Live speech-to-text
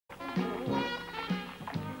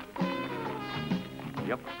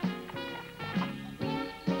Yep.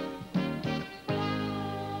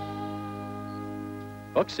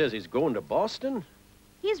 Buck says he's going to Boston?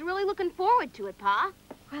 He's really looking forward to it, Pa.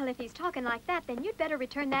 Well, if he's talking like that, then you'd better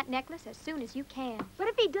return that necklace as soon as you can. But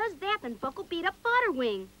if he does that, then Buck will beat up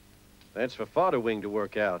Fodderwing. That's for Fodderwing to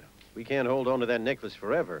work out. We can't hold on to that necklace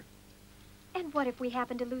forever. And what if we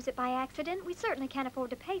happen to lose it by accident? We certainly can't afford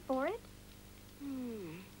to pay for it. Oh.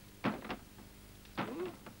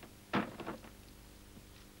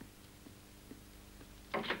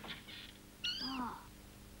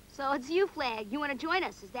 So it's you, Flag. You want to join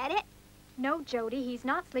us, is that it? No, Jody, he's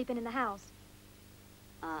not sleeping in the house.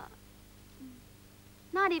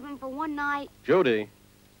 Not even for one night. Jody,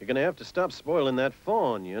 you're gonna have to stop spoiling that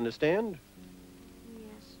fawn, you understand?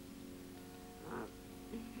 Yes.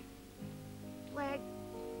 Flag.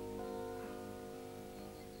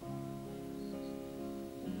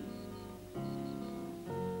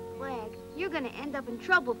 Flag, you're gonna end up in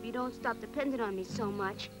trouble if you don't stop depending on me so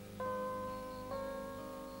much.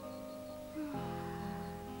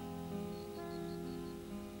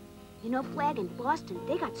 You know, Flag, in Boston,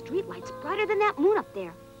 they got streetlights brighter than that moon up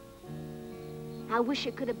there. I wish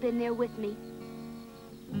you could have been there with me.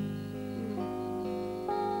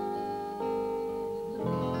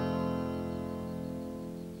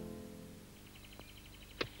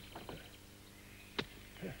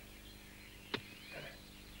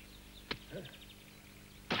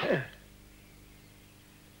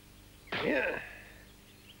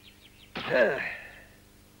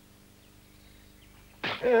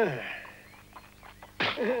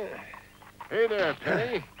 Hey there,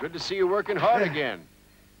 Penny. Good to see you working hard again.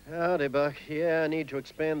 Howdy, Buck. Yeah, I need to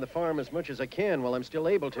expand the farm as much as I can while I'm still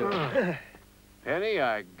able to. Penny,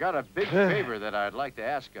 I got a big favor that I'd like to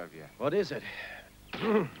ask of you. What is it?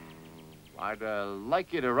 I'd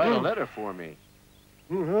like you to write a letter for me.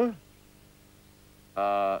 To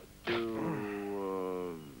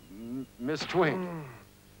Miss Twink.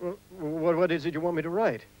 What is it you want me to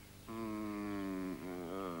write?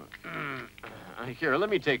 Here, let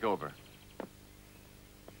me take over.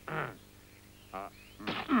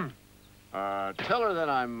 Tell her that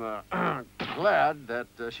I'm glad that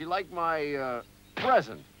she liked my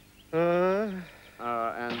present. And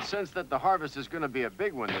since that the harvest is going to be a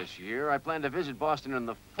big one this year, I plan to visit Boston in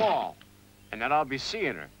the fall, and that I'll be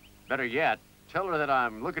seeing her. Better yet, tell her that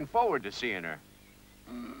I'm looking forward to seeing her.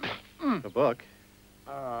 Buck.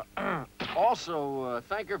 Also,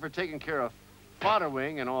 thank her for taking care of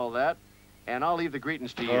Fodderwing and all that, and I'll leave the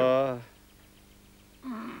greetings to you.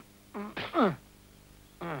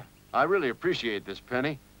 I really appreciate this,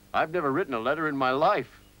 Penny. I've never written a letter in my life.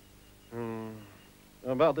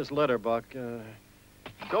 About this letter, Buck,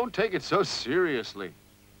 Don't take it so seriously.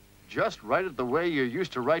 Just write it the way you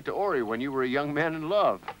used to write to Ori when you were a young man in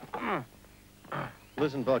love.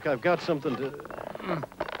 Listen, Buck, I've got something to...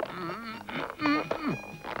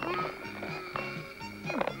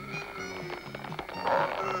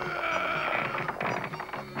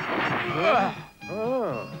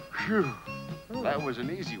 Phew. That was an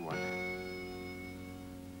easy one.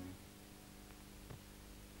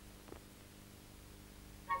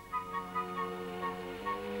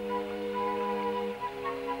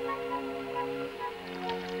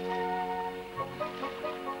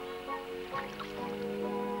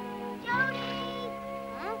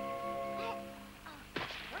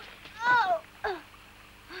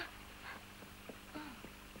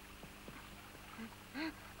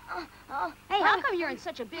 Hey, how come you're in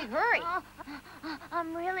such a big hurry?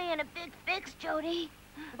 I'm really in a big fix, Jody.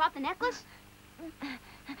 About the necklace?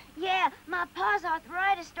 Yeah, my pa's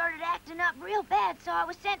arthritis started acting up real bad, so I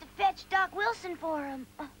was sent to fetch Doc Wilson for him.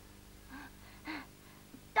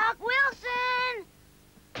 Doc Wilson!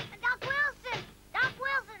 Doc Wilson! Doc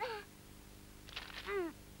Wilson!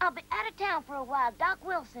 I'll be out of town for a while. Doc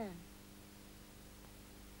Wilson.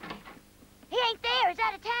 He ain't there. He's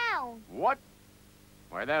out of town. What?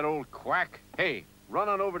 Why, that old quack. Hey, run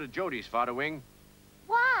on over to Jody's, Fodderwing.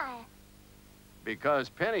 Why? Because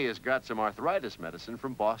Penny has got some arthritis medicine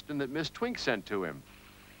from Boston that Miss Twink sent to him.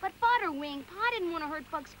 But Fodderwing, Pa didn't want to hurt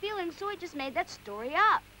Buck's feelings, so he just made that story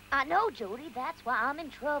up. I know, Jody. That's why I'm in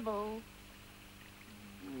trouble.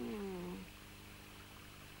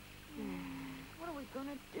 What are we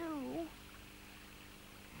gonna do?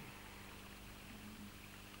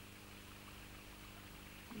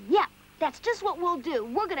 Yeah, that's just what we'll do.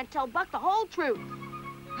 We're gonna tell Buck the whole truth.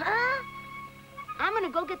 Huh? I'm gonna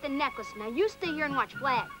go get the necklace. Now you stay here and watch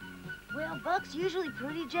Flag. Well, Buck's usually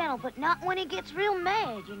pretty gentle, but not when he gets real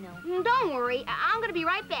mad, you know. Don't worry. I'm gonna be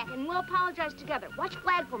right back, and we'll apologize together. Watch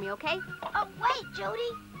Flag for me, okay? Oh, wait,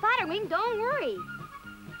 Jody. Fodderwing, don't worry.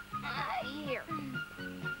 Here.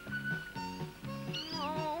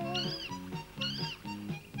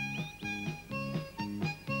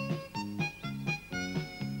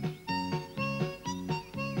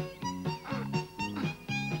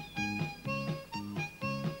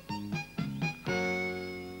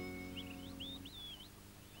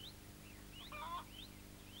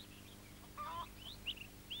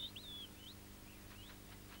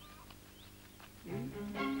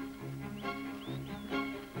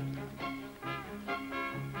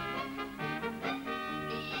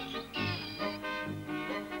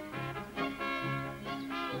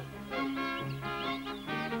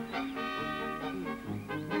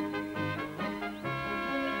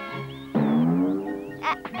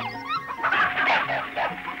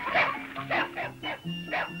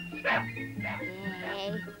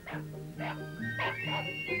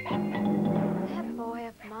 That boy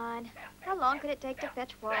of mine. How long could it take to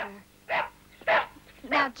fetch water?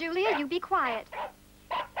 Now, Julia, you be quiet.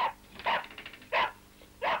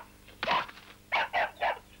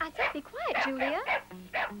 I said be quiet, Julia.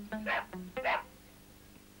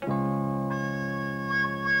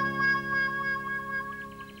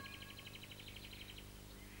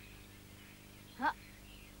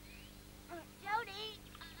 Jody,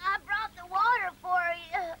 I brought the water for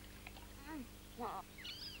you.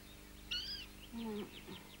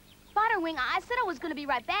 Butterwing, I said I was going to be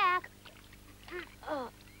right back.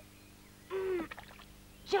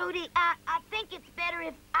 Jody, I think it's better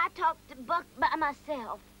if I talk to Buck by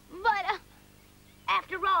myself. But,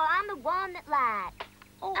 After all, I'm the one that lied.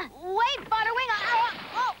 wait, Butterwing,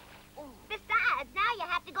 Besides, now you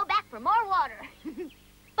have to go back for more water.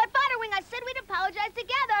 But Butterwing, I said we'd apologize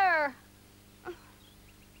together.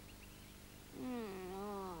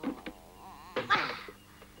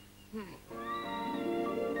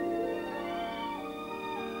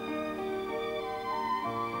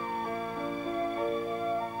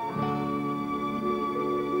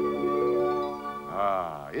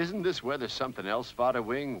 Isn't this weather something else, Father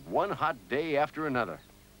Wing? One hot day after another.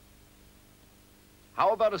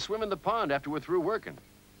 How about a swim in the pond after we're through working?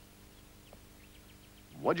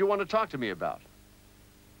 What'd you want to talk to me about?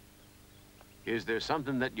 Is there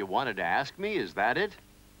something that you wanted to ask me? Is that it?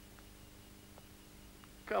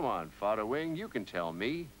 Come on, Father Wing, you can tell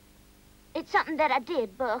me. It's something that I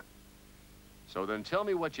did, Buck. So then tell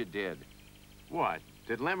me what you did. What?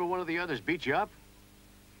 Did Lem or one of the others beat you up?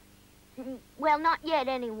 Well, not yet,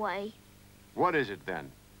 anyway. What is it,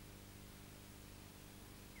 then?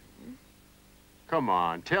 Come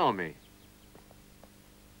on, tell me.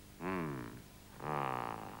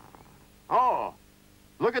 Oh,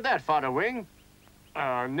 look at that, Father Wing.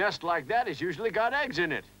 A nest like that has usually got eggs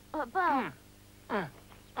in it. Buck.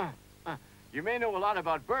 You may know a lot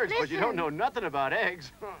about birds, but you don't know nothing about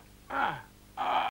eggs.